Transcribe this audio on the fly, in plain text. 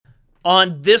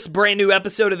On this brand new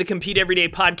episode of the Compete Everyday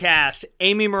podcast,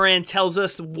 Amy Moran tells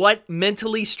us what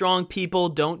mentally strong people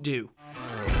don't do.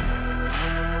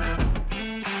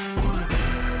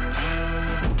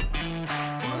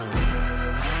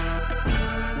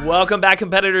 Welcome back,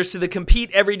 competitors, to the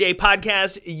Compete Everyday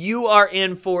podcast. You are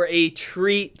in for a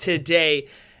treat today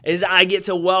as I get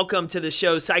to welcome to the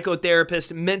show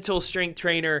psychotherapist, mental strength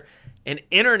trainer, and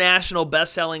international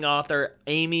best-selling author,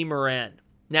 Amy Moran.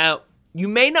 Now, you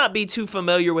may not be too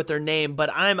familiar with her name, but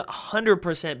I'm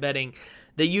 100% betting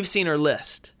that you've seen her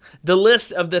list. The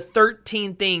list of the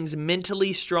 13 things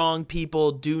mentally strong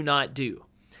people do not do.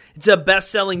 It's a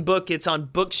best-selling book. It's on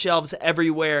bookshelves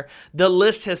everywhere. The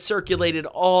list has circulated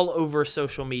all over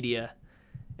social media.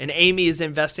 And Amy is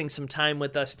investing some time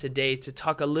with us today to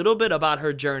talk a little bit about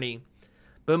her journey.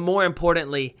 But more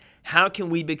importantly, how can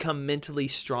we become mentally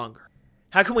stronger?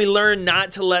 How can we learn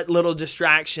not to let little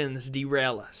distractions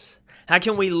derail us? How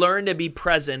can we learn to be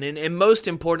present? And most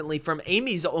importantly, from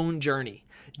Amy's own journey,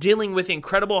 dealing with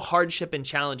incredible hardship and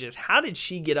challenges, how did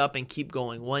she get up and keep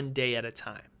going one day at a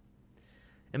time?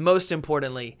 And most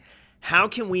importantly, how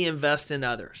can we invest in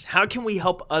others? How can we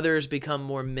help others become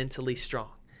more mentally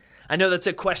strong? I know that's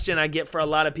a question I get for a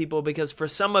lot of people because for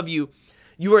some of you,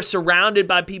 you are surrounded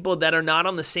by people that are not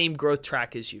on the same growth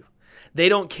track as you. They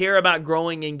don't care about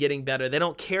growing and getting better. They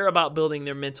don't care about building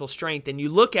their mental strength. And you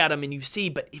look at them and you see,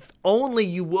 but if only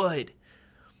you would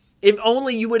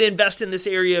invest in this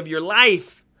area of your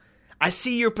life. I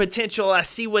see your potential. I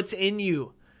see what's in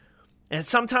you. And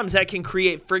sometimes that can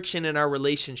create friction in our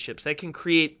relationships. That can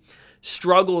create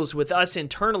struggles with us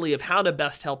internally of how to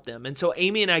best help them. And so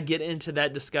Amy and I get into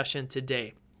that discussion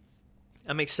today.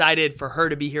 I'm excited for her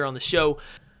to be here on the show.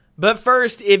 But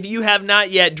first, if you have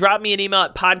not yet, drop me an email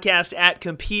at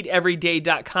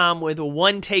podcast@competeeveryday.com with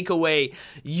one takeaway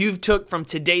you've took from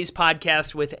today's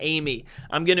podcast with Amy.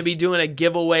 I'm going to be doing a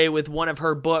giveaway with one of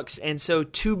her books. And so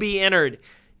to be entered,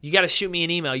 you got to shoot me an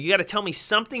email. You got to tell me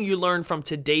something you learned from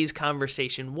today's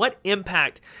conversation. What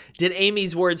impact did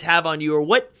Amy's words have on you, or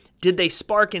what did they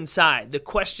spark inside? The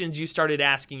questions you started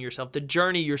asking yourself, the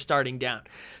journey you're starting down.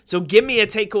 So give me a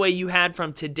takeaway you had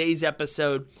from today's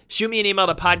episode. Shoot me an email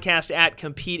to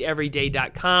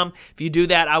podcast@competeeveryday.com. If you do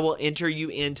that, I will enter you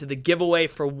into the giveaway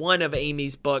for one of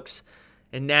Amy's books.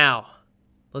 And now,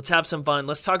 let's have some fun.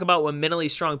 Let's talk about what mentally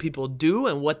strong people do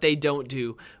and what they don't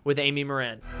do with Amy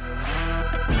Moran.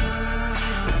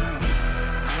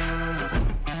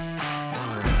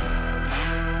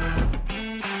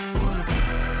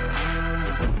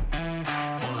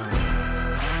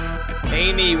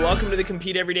 Amy, welcome to the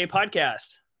Compete Everyday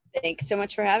podcast. Thanks so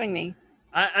much for having me.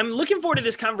 I'm looking forward to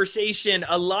this conversation.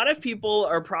 A lot of people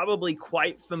are probably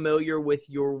quite familiar with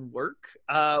your work,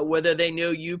 whether they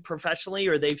know you professionally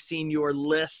or they've seen your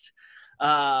list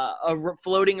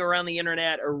floating around the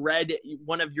internet or read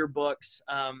one of your books.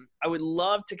 I would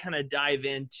love to kind of dive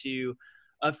into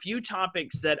a few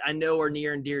topics that I know are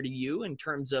near and dear to you in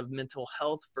terms of mental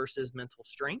health versus mental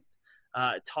strength.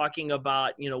 Talking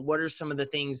about, what are some of the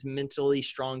things mentally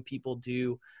strong people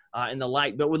do and the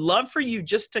like. But would love for you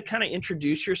just to kind of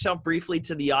introduce yourself briefly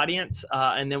to the audience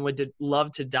and then would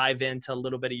love to dive into a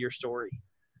little bit of your story.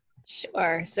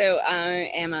 Sure. So I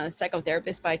am a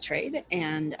psychotherapist by trade,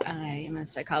 and I am a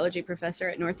psychology professor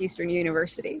at Northeastern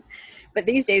University. But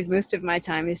these days, most of my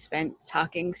time is spent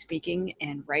talking, speaking,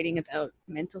 and writing about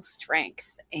mental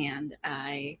strength. And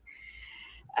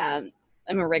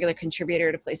I'm a regular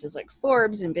contributor to places like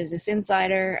Forbes and Business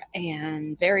Insider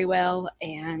and Verywell,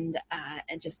 and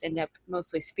just end up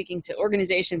mostly speaking to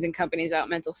organizations and companies about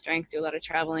mental strength, do a lot of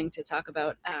traveling to talk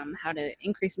about how to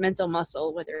increase mental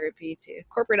muscle, whether it be to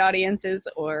corporate audiences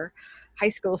or high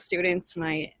school students.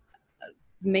 My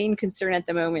main concern at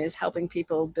the moment is helping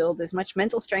people build as much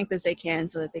mental strength as they can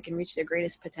so that they can reach their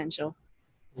greatest potential.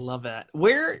 Love that.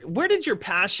 Where did your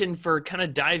passion for kind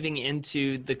of diving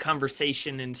into the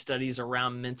conversation and studies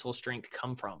around mental strength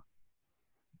come from?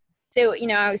 So,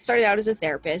 I started out as a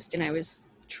therapist, and I was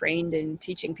trained in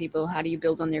teaching people how do you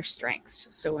build on their strengths.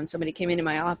 So when somebody came into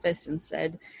my office and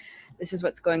said, this is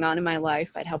what's going on in my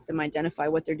life, I'd help them identify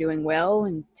what they're doing well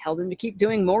and tell them to keep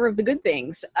doing more of the good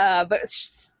things. But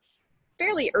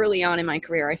fairly early on in my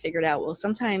career, I figured out, well,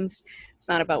 sometimes it's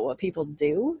not about what people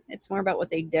do. It's more about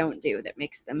what they don't do that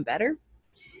makes them better.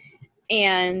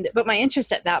 But my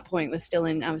interest at that point was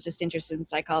I was just interested in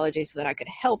psychology so that I could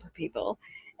help people.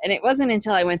 And it wasn't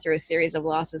until I went through a series of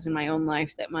losses in my own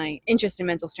life that my interest in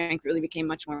mental strength really became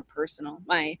much more personal.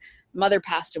 My mother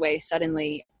passed away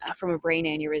suddenly from a brain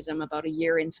aneurysm about a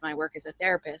year into my work as a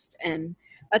therapist. And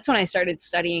that's when I started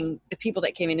studying the people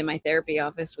that came into my therapy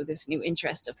office with this new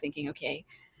interest of thinking, okay,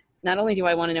 not only do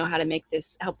I want to know how to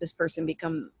help this person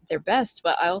become their best,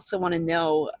 but I also want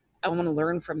to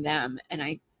learn from them. And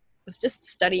I was just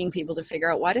studying people to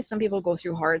figure out, why do some people go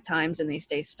through hard times and they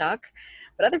stay stuck,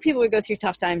 but other people would go through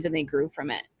tough times and they grew from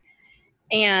it.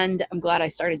 And I'm glad I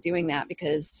started doing that,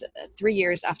 because 3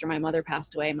 years after my mother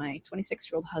passed away, my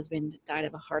 26-year-old husband died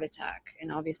of a heart attack.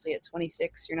 And obviously at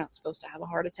 26, you're not supposed to have a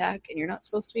heart attack, and you're not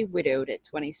supposed to be widowed at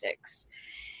 26.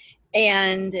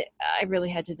 And I really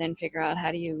had to then figure out,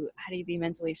 how do you be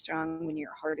mentally strong when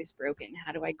your heart is broken?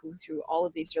 How do I go through all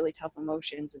of these really tough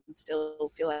emotions and still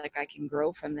feel like I can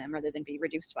grow from them rather than be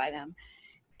reduced by them?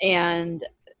 And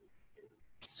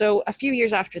so a few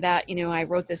years after that, I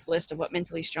wrote this list of what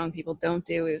mentally strong people don't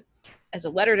do, as a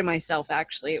letter to myself.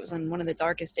 Actually, it was on one of the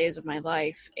darkest days of my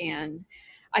life, and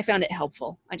I found it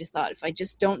helpful. I just thought, if I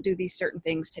just don't do these certain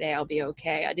things today, I'll be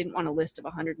okay. I didn't want a list of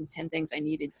 110 things I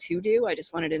needed to do. I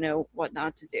just wanted to know what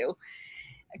not to do,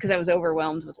 because I was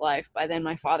overwhelmed with life. By then,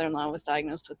 my father-in-law was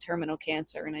diagnosed with terminal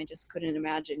cancer, and I just couldn't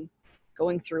imagine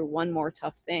going through one more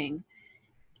tough thing.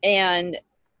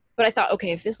 But I thought,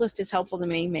 okay, if this list is helpful to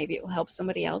me, maybe it will help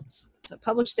somebody else. So I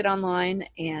published it online,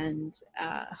 and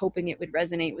hoping it would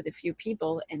resonate with a few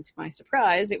people. And to my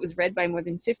surprise, it was read by more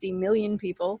than 50 million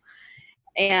people,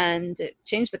 and it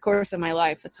changed the course of my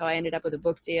life. That's how I ended up with a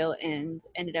book deal and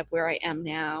ended up where I am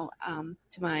now.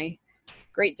 To my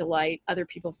great delight, other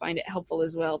people find it helpful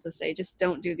as well to say, just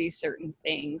don't do these certain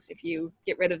things. If you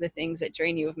get rid of the things that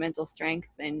drain you of mental strength,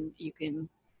 then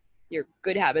your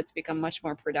good habits become much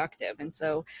more productive. And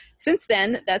so since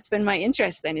then, that's been my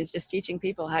interest then, is just teaching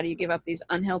people, how do you give up these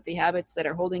unhealthy habits that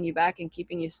are holding you back and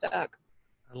keeping you stuck?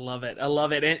 I love it. I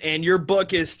love it. And your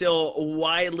book is still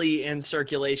widely in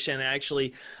circulation. I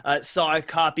actually saw a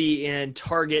copy in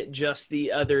Target just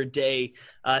the other day,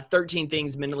 13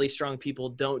 Things Mentally Strong People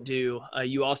Don't Do.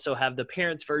 You also have the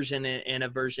parents version and a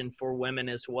version for women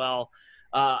as well.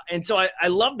 And so I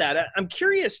love that. I'm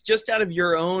curious, just out of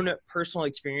your own personal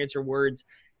experience or words,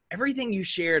 everything you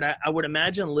shared, I would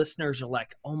imagine listeners are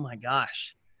like, oh my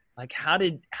gosh, like how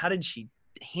did she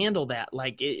handle that?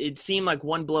 Like it seemed like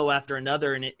one blow after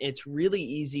another. And it's really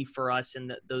easy for us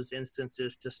in those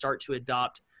instances to start to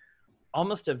adopt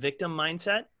almost a victim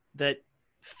mindset, that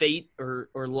fate or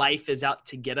life is out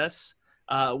to get us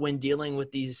when dealing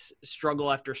with these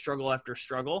struggle after struggle after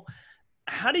struggle.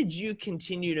 How did you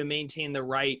continue to maintain the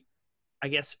right, I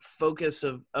guess, focus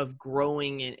of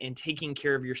growing and taking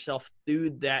care of yourself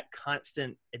through that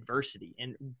constant adversity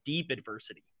and deep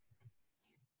adversity?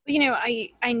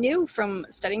 I knew from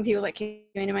studying people that came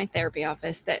into my therapy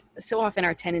office that so often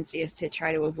our tendency is to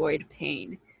try to avoid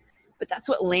pain. But that's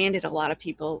what landed a lot of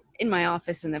people in my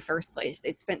office in the first place.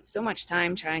 They'd spent so much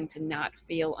time trying to not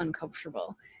feel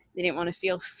uncomfortable. They didn't want to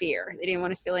feel fear. They didn't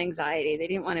want to feel anxiety. They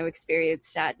didn't want to experience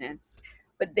sadness.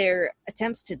 But their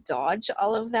attempts to dodge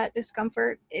all of that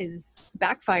discomfort is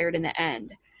backfired in the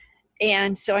end.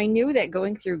 And so I knew that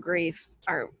going through grief,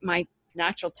 my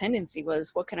natural tendency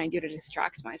was, what can I do to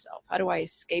distract myself? How do I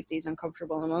escape these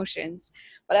uncomfortable emotions?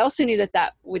 But I also knew that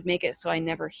that would make it so I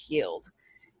never healed.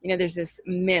 There's this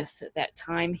myth that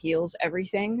time heals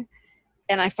everything.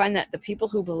 And I find that the people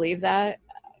who believe that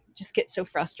just get so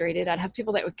frustrated. I'd have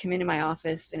people that would come into my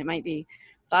office, and it might be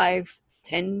 5,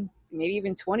 10, maybe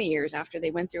even 20 years after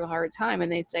they went through a hard time.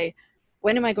 And they'd say,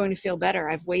 when am I going to feel better?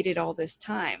 I've waited all this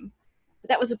time. But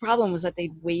that was the problem, was that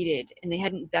they'd waited and they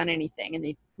hadn't done anything. And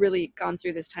they'd really gone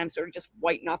through this time sort of just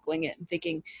white knuckling it and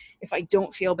thinking, if I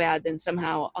don't feel bad, then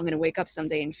somehow I'm going to wake up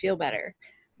someday and feel better.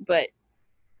 But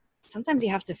sometimes you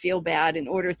have to feel bad in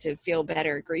order to feel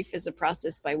better. Grief is a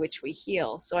process by which we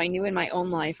heal. So I knew in my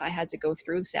own life I had to go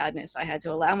through sadness. I had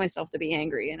to allow myself to be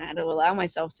angry, and I had to allow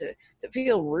myself to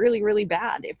feel really, really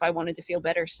bad if I wanted to feel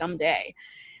better someday.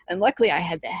 And luckily I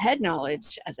had the head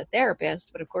knowledge as a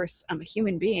therapist, but of course I'm a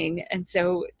human being. And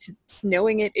so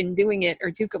knowing it and doing it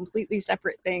are two completely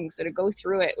separate things. So to go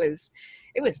through it was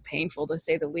painful, to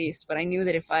say the least. But I knew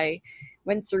that if I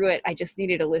went through it, I just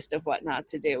needed a list of what not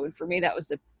to do. And for me, that was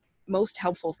the most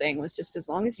helpful thing, was just, as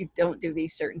long as you don't do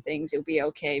these certain things, you'll be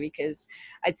okay. Because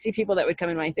I'd see people that would come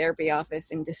in my therapy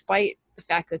office, and despite the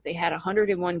fact that they had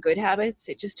 101 good habits,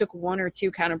 it just took 1 or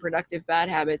 2 counterproductive bad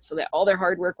habits, so that all their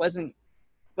hard work wasn't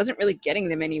really getting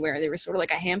them anywhere. They were sort of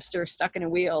like a hamster stuck in a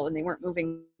wheel, and they weren't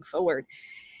moving forward.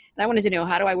 And I wanted to know,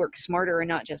 how do I work smarter and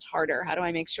not just harder? How do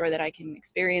I make sure that I can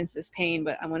experience this pain,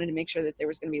 but I wanted to make sure that there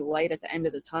was going to be light at the end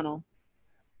of the tunnel.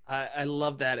 I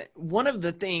love that. One of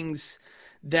the things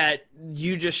that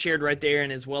you just shared right there,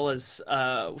 and as well as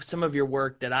some of your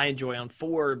work that I enjoy on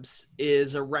Forbes,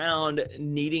 is around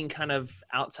needing kind of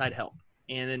outside help.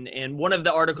 And one of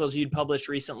the articles you'd published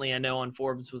recently, I know on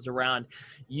Forbes, was around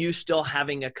you still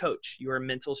having a coach. You're a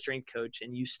mental strength coach,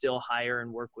 and you still hire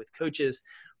and work with coaches.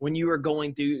 When you were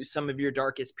going through some of your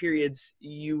darkest periods,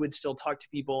 you would still talk to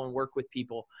people and work with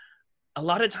people. A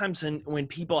lot of times when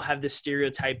people have this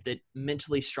stereotype that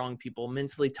mentally strong people,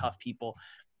 mentally tough people,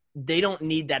 they don't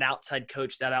need that outside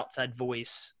coach, that outside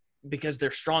voice, because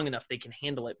they're strong enough, they can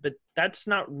handle it. But that's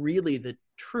not really the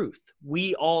truth.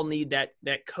 We all need that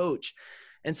coach.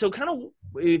 And so kind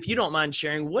of, if you don't mind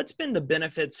sharing, what's been the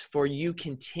benefits for you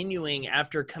continuing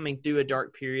after coming through a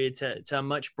dark period to a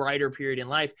much brighter period in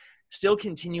life, still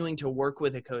continuing to work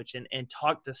with a coach and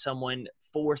talk to someone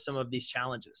for some of these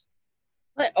challenges?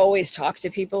 I always talk to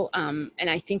people. And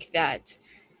I think that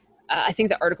I think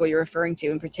the article you're referring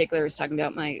to in particular is talking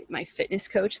about my fitness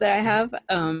coach that I have.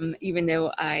 Even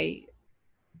though I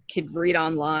could read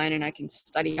online and I can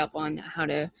study up on how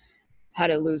to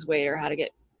lose weight or how to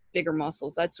get bigger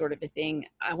muscles, that sort of a thing,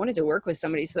 I wanted to work with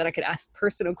somebody so that I could ask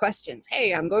personal questions.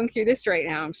 Hey, I'm going through this right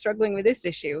now. I'm struggling with this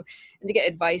issue, and to get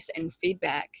advice and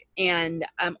feedback. And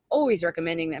I'm always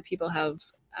recommending that people have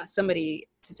somebody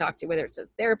to talk to, whether it's a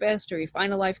therapist or you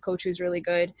find a life coach who's really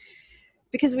good,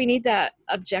 because we need that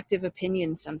objective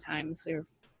opinion sometimes.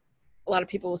 A lot of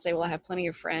people will say, well, I have plenty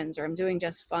of friends, or I'm doing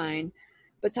just fine.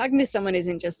 But talking to someone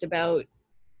isn't just about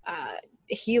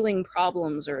healing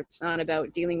problems, or it's not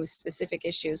about dealing with specific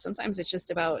issues. Sometimes it's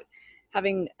just about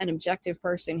having an objective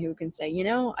person who can say,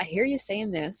 I hear you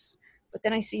saying this, but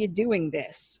then I see you doing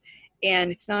this, and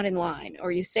it's not in line.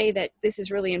 Or you say that this is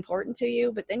really important to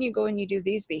you, but then you go and you do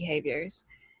these behaviors.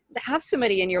 To have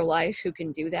somebody in your life who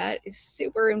can do that is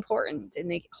super important,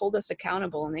 and they hold us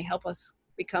accountable and they help us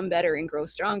become better and grow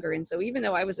stronger. And so even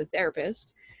though I was a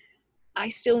therapist, I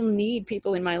still need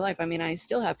people in my life. I mean, I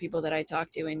still have people that I talk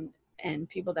to and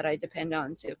people that I depend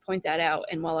on to point that out.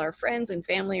 And while our friends and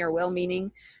family are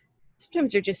well-meaning,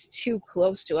 sometimes they're just too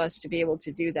close to us to be able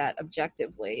to do that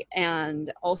objectively.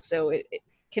 And also it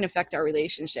can affect our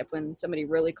relationship when somebody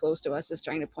really close to us is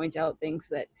trying to point out things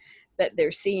that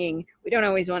they're seeing. We don't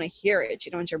always want to hear it.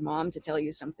 You don't want your mom to tell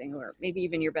you something, or maybe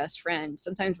even your best friend.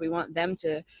 Sometimes we want them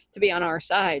to be on our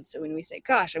side. So when we say,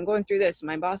 gosh, I'm going through this,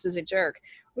 my boss is a jerk,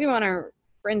 we want our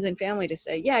friends and family to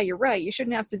say, yeah, you're right, you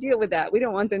shouldn't have to deal with that. We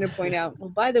don't want them to point out, well,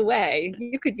 by the way,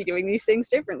 you could be doing these things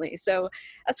differently. So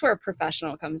that's where a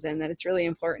professional comes in, that it's really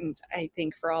important, I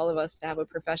think, for all of us to have a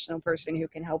professional person who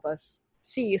can help us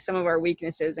see some of our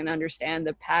weaknesses and understand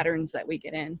the patterns that we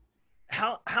get in.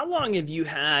 How long have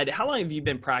you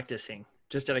been practicing,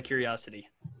 just out of curiosity?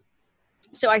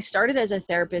 So I started as a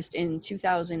therapist in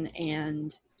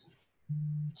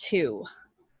 2002.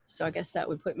 So I guess that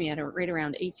would put me at right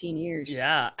around 18 years.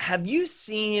 Yeah. Have you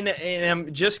seen, and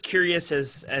I'm just curious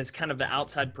as kind of the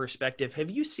outside perspective, have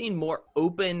you seen more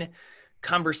open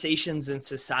conversations in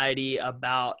society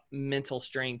about mental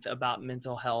strength, about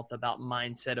mental health, about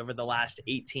mindset over the last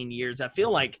 18 years? I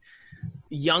feel like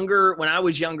when I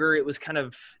was younger, it was kind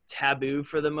of taboo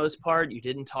for the most part. You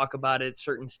didn't talk about it,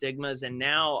 certain stigmas. And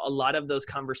now a lot of those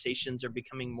conversations are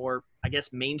becoming more, I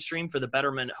guess, mainstream for the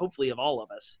betterment, hopefully, of all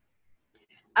of us.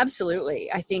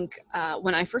 Absolutely. I think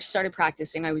when I first started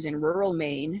practicing, I was in rural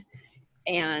Maine,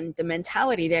 and the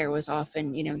mentality there was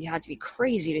often, you had to be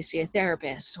crazy to see a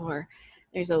therapist, or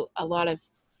there's a lot of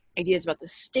ideas about the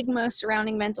stigma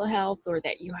surrounding mental health, or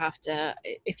that you have to,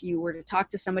 if you were to talk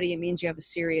to somebody, it means you have a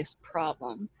serious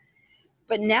problem.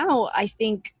 But now I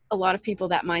think a lot of people,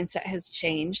 that mindset has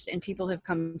changed, and people have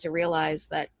come to realize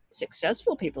that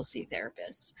successful people see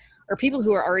therapists, or people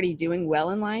who are already doing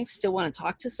well in life still want to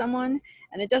talk to someone.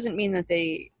 And it doesn't mean that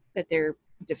they're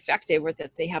defective or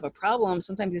that they have a problem.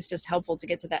 Sometimes it's just helpful to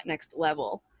get to that next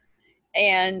level.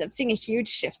 And I'm seeing a huge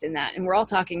shift in that. And we're all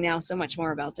talking now so much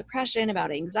more about depression,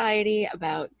 about anxiety,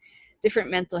 about different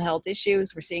mental health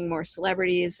issues. We're seeing more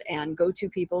celebrities and go-to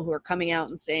people who are coming out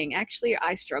and saying, actually,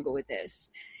 I struggle with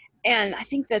this. And I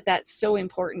think that that's so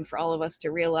important for all of us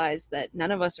to realize that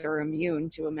none of us are immune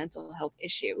to a mental health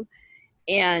issue.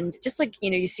 And just like,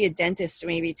 you see a dentist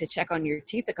maybe to check on your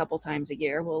teeth a couple times a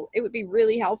year. Well, it would be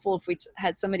really helpful if we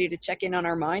had somebody to check in on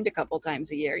our mind a couple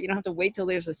times a year. You don't have to wait till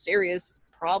there's a serious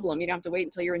problem. You don't have to wait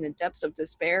until you're in the depths of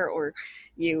despair, or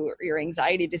your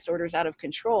anxiety disorder is out of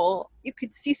control. You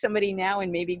could see somebody now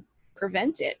and maybe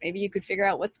prevent it. Maybe you could figure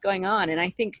out what's going on. And I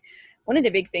think one of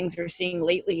the big things we're seeing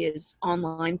lately is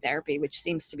online therapy, which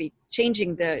seems to be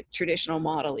changing the traditional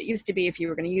model. It used to be if you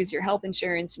were going to use your health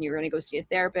insurance and you were going to go see a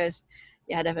therapist,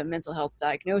 you had to have a mental health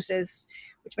diagnosis,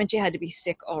 which meant you had to be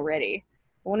sick already.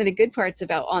 But one of the good parts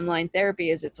about online therapy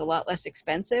is it's a lot less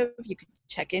expensive. You can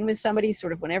check in with somebody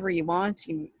sort of whenever you want.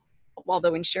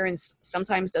 although insurance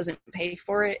sometimes doesn't pay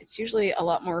for it, it's usually a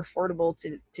lot more affordable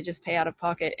to just pay out of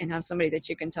pocket and have somebody that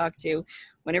you can talk to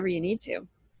whenever you need to.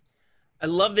 I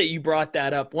love that you brought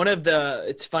that up.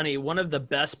 It's funny, one of the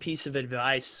best piece of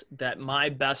advice that my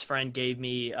best friend gave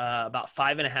me about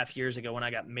 5.5 years ago when I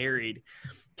got married,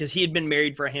 because he had been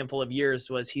married for a handful of years,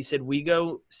 was he said, we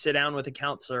go sit down with a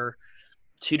counselor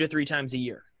 2 to 3 times a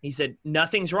year. He said,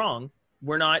 nothing's wrong.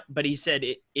 We're not, but he said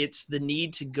it's the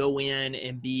need to go in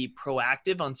and be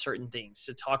proactive on certain things,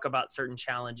 to talk about certain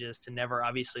challenges, to never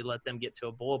obviously let them get to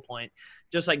a bullet point,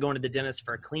 just like going to the dentist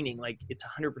for a cleaning. Like, it's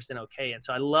 100% okay. And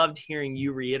so I loved hearing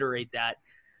you reiterate that,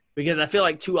 because I feel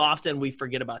like too often we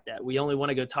forget about that. We only want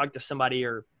to go talk to somebody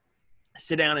or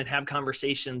sit down and have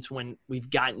conversations when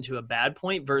we've gotten to a bad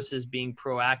point, versus being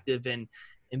proactive and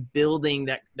building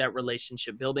that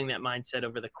relationship, building that mindset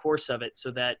over the course of it, so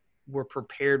that we're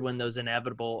prepared when those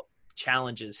inevitable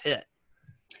challenges hit.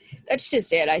 That's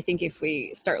just it. I think if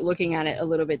we start looking at it a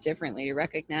little bit differently, to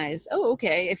recognize, oh,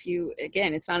 okay,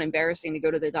 again, it's not embarrassing to go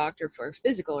to the doctor for a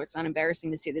physical, or it's not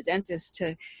embarrassing to see the dentist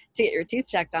to get your teeth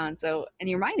checked on. So, and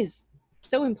your mind is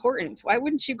so important. Why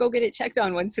wouldn't you go get it checked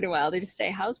on once in a while to just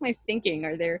say, how's my thinking?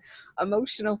 Are there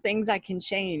emotional things I can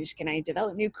change? Can I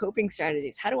develop new coping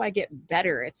strategies? How do I get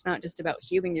better? It's not just about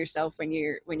healing yourself when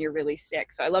you're really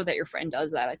sick. So I love that your friend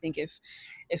does that. I think if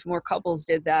more couples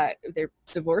did that, their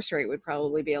divorce rate would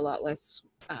probably be a lot less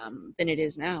than it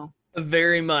is now.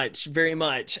 Very much, very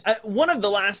much. One of the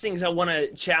last things I want to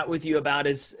chat with you about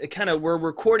is we're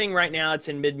recording right now. It's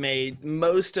in mid-May.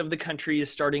 Most of the country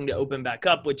is starting to open back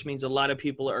up, which means a lot of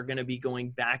people are going to be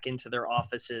going back into their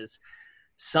offices,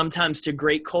 sometimes to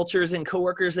great cultures and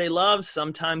coworkers they love,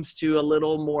 sometimes to a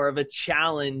little more of a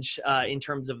challenge in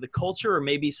terms of the culture, or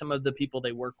maybe some of the people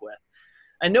they work with.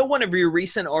 I know one of your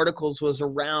recent articles was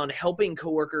around helping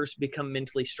coworkers become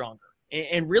mentally stronger.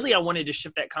 And really, I wanted to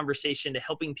shift that conversation to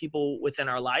helping people within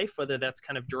our life, whether that's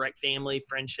kind of direct family,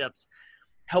 friendships,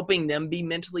 helping them be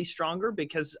mentally stronger,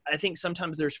 because I think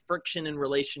sometimes there's friction in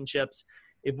relationships.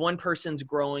 If one person's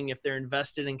growing, if they're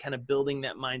invested in kind of building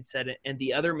that mindset, and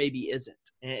the other maybe isn't,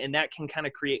 and that can kind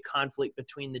of create conflict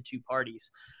between the two parties.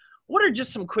 What are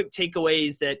just some quick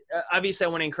takeaways that, obviously I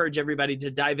want to encourage everybody to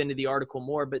dive into the article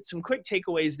more, but some quick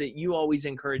takeaways that you always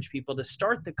encourage people to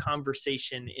start the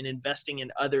conversation in investing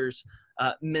in others'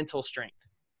 mental strength?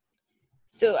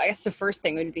 So I guess the first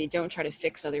thing would be, don't try to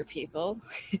fix other people.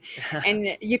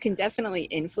 And you can definitely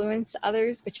influence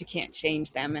others, but you can't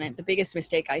change them. And the biggest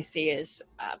mistake I see is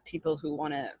people who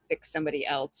want to fix somebody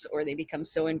else, or they become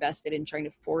so invested in trying to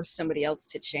force somebody else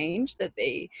to change that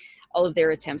all of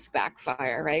their attempts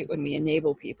backfire, right? When we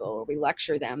enable people or we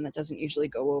lecture them, that doesn't usually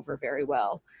go over very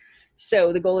well.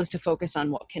 So the goal is to focus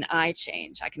on, what can I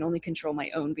change? I can only control my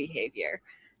own behavior.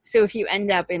 So if you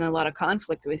end up in a lot of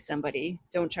conflict with somebody,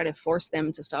 don't try to force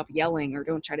them to stop yelling, or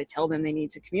don't try to tell them they need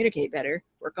to communicate better.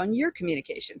 Work on your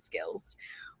communication skills,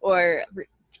 or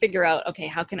figure out, okay,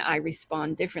 how can I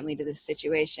respond differently to this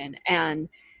situation? And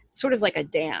sort of like a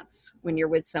dance when you're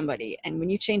with somebody. And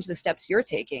when you change the steps you're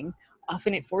taking,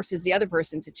 often it forces the other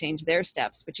person to change their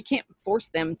steps, but you can't force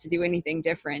them to do anything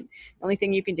different. The only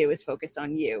thing you can do is focus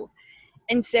on you.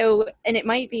 And it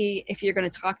might be, if you're going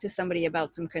to talk to somebody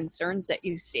about some concerns that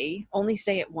you see, only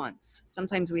say it once.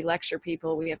 Sometimes we lecture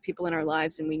people, we have people in our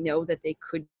lives, and we know that they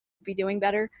could be doing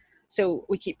better. So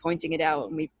we keep pointing it out,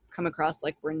 and we come across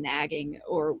like we're nagging,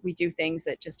 or we do things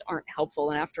that just aren't helpful.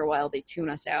 And after a while, they tune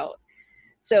us out.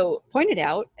 So point it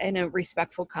out in a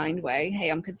respectful, kind way. Hey,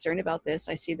 I'm concerned about this.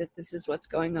 I see that this is what's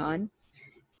going on.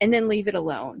 And then leave it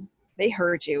alone. They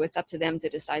heard you. It's up to them to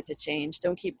decide to change.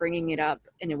 Don't keep bringing it up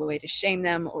in a way to shame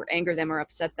them or anger them or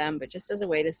upset them, but just as a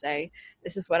way to say,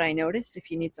 this is what I noticed.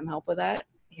 If you need some help with that,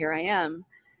 here I am.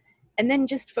 And then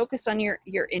just focus on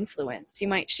your influence. You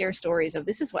might share stories of,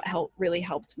 this is what really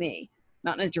helped me,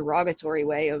 not in a derogatory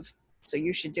way of, so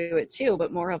you should do it too,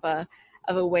 but more of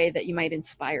a way that you might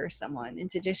inspire someone, and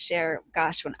to just share,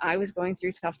 gosh, when I was going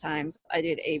through tough times, I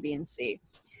did A, B, and C.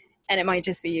 And it might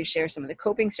just be, you share some of the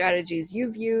coping strategies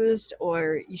you've used,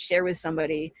 or you share with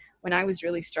somebody, when I was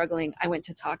really struggling, I went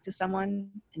to talk to someone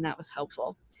and that was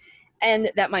helpful. And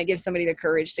that might give somebody the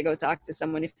courage to go talk to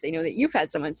someone if they know that you've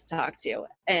had someone to talk to.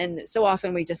 And so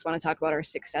often we just want to talk about our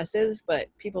successes, but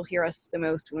people hear us the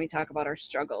most when we talk about our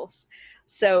struggles.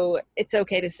 So it's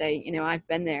okay to say, I've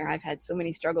been there. I've had so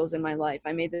many struggles in my life.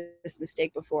 I made this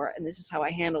mistake before, and this is how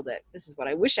I handled it. This is what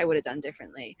I wish I would have done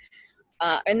differently.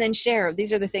 And then share,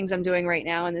 these are the things I'm doing right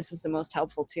now, and this is the most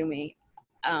helpful to me.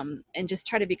 And just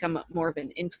try to become more of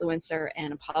an influencer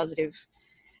and a positive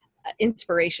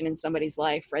inspiration in somebody's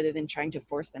life, rather than trying to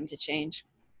force them to change.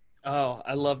 Oh,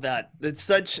 I love that. It's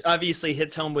obviously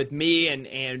hits home with me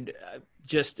and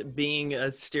just being a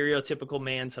stereotypical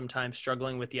man, sometimes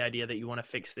struggling with the idea that you want to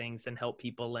fix things and help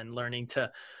people, and learning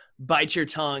to bite your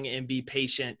tongue and be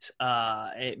patient,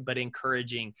 but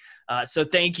encouraging. So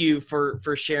thank you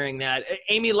for sharing that.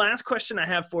 Amy, last question I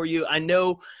have for you. I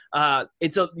know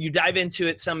you dive into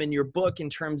it some in your book in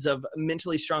terms of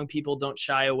mentally strong people don't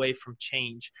shy away from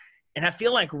change. And I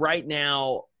feel like right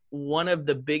now, one of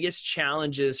the biggest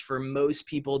challenges for most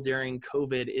people during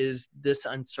COVID is this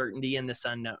uncertainty and this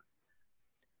unknown.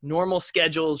 Normal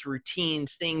schedules,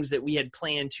 routines, things that we had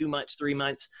planned 2 months, 3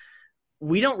 months,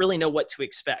 we don't really know what to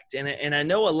expect. And I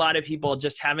know a lot of people,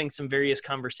 just having some various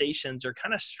conversations, are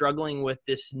kind of struggling with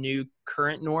this new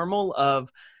current normal of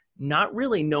not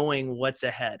really knowing what's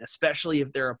ahead, especially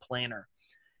if they're a planner.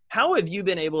 How have you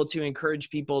been able to encourage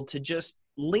people to just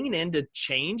lean into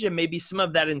change and maybe some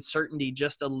of that uncertainty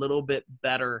just a little bit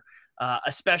better,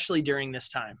 especially during this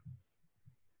time?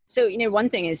 So, one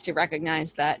thing is to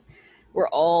recognize that we're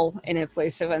all in a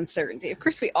place of uncertainty. Of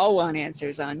course, we all want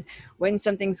answers on when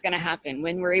something's going to happen,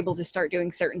 when we're able to start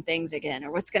doing certain things again,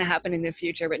 or what's going to happen in the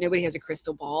future, but nobody has a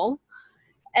crystal ball.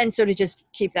 And so to just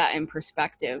keep that in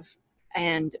perspective,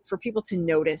 and for people to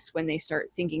notice when they start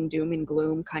thinking doom and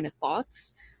gloom kind of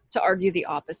thoughts, to argue the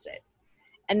opposite.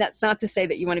 And that's not to say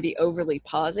that you want to be overly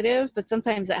positive, but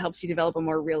sometimes that helps you develop a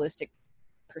more realistic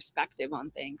perspective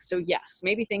on things. So yes,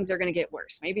 maybe things are going to get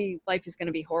worse. Maybe life is going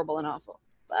to be horrible and awful,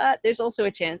 but there's also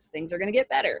a chance things are going to get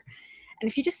better. And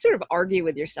if you just sort of argue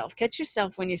with yourself, catch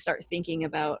yourself when you start thinking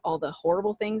about all the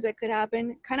horrible things that could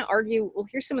happen, kind of argue, well,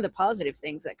 here's some of the positive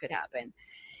things that could happen.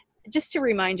 Just to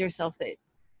remind yourself that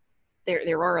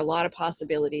there are a lot of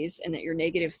possibilities, and that your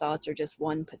negative thoughts are just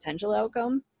one potential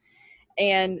outcome.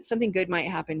 And something good might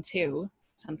happen too.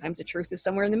 Sometimes the truth is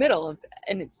somewhere in the middle,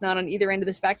 and it's not on either end of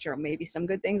the spectrum. Maybe some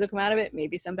good things will come out of it,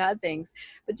 maybe some bad things.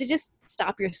 But to just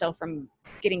stop yourself from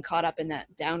getting caught up in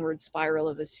that downward spiral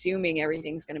of assuming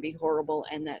everything's going to be horrible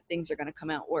and that things are going to come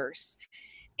out worse.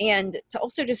 And to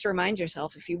also just remind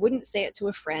yourself, if you wouldn't say it to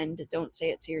a friend, don't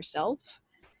say it to yourself.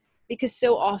 Because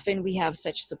so often we have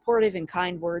such supportive and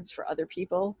kind words for other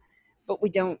people, but we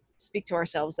don't speak to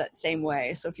ourselves that same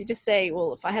way. So if you just say,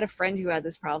 well, if I had a friend who had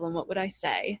this problem, what would I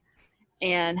say?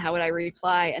 And how would I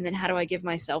reply? And then how do I give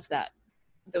myself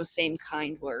those same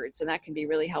kind words? And that can be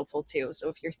really helpful too. So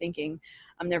if you're thinking,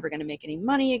 I'm never going to make any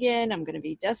money again, I'm going to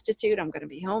be destitute, I'm going to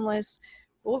be homeless,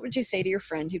 well, what would you say to your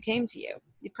friend who came to you?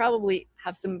 You'd probably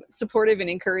have some supportive and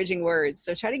encouraging words.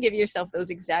 So try to give yourself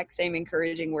those exact same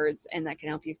encouraging words, and that can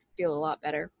help you feel a lot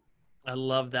better. I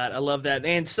love that. I love that.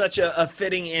 And such a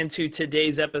fitting into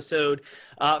today's episode.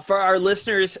 For our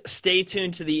listeners, stay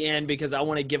tuned to the end, because I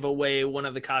want to give away one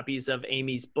of the copies of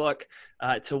Amy's book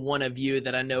to one of you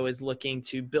that I know is looking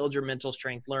to build your mental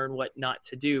strength, learn what not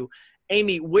to do.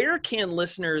 Amy, where can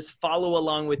listeners follow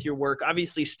along with your work?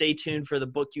 Obviously, stay tuned for the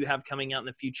book you have coming out in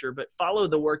the future, but follow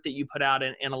the work that you put out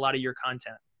and a lot of your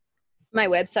content. My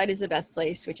website is the best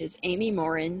place, which is Amy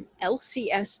Morin,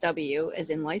 LCSW, as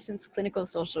in licensed clinical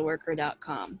social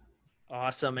worker.com.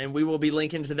 Awesome. And we will be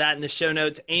linking to that in the show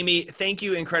notes. Amy, thank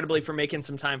you incredibly for making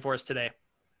some time for us today.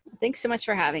 Thanks so much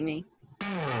for having me.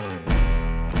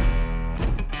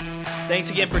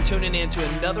 Thanks again for tuning in to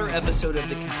another episode of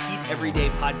the Compete Everyday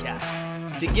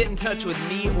podcast. To get in touch with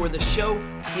me or the show,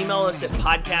 email us at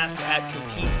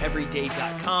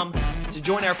podcast@competeeveryday.com. To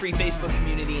join our free Facebook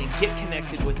community and get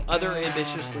connected with other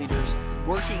ambitious leaders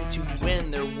working to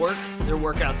win their work, their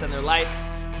workouts, and their life,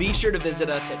 be sure to visit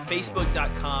us at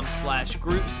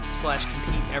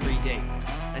facebook.com/groups/competeeveryday.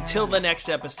 Until the next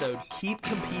episode, keep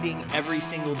competing every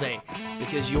single day,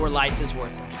 because your life is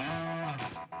worth it.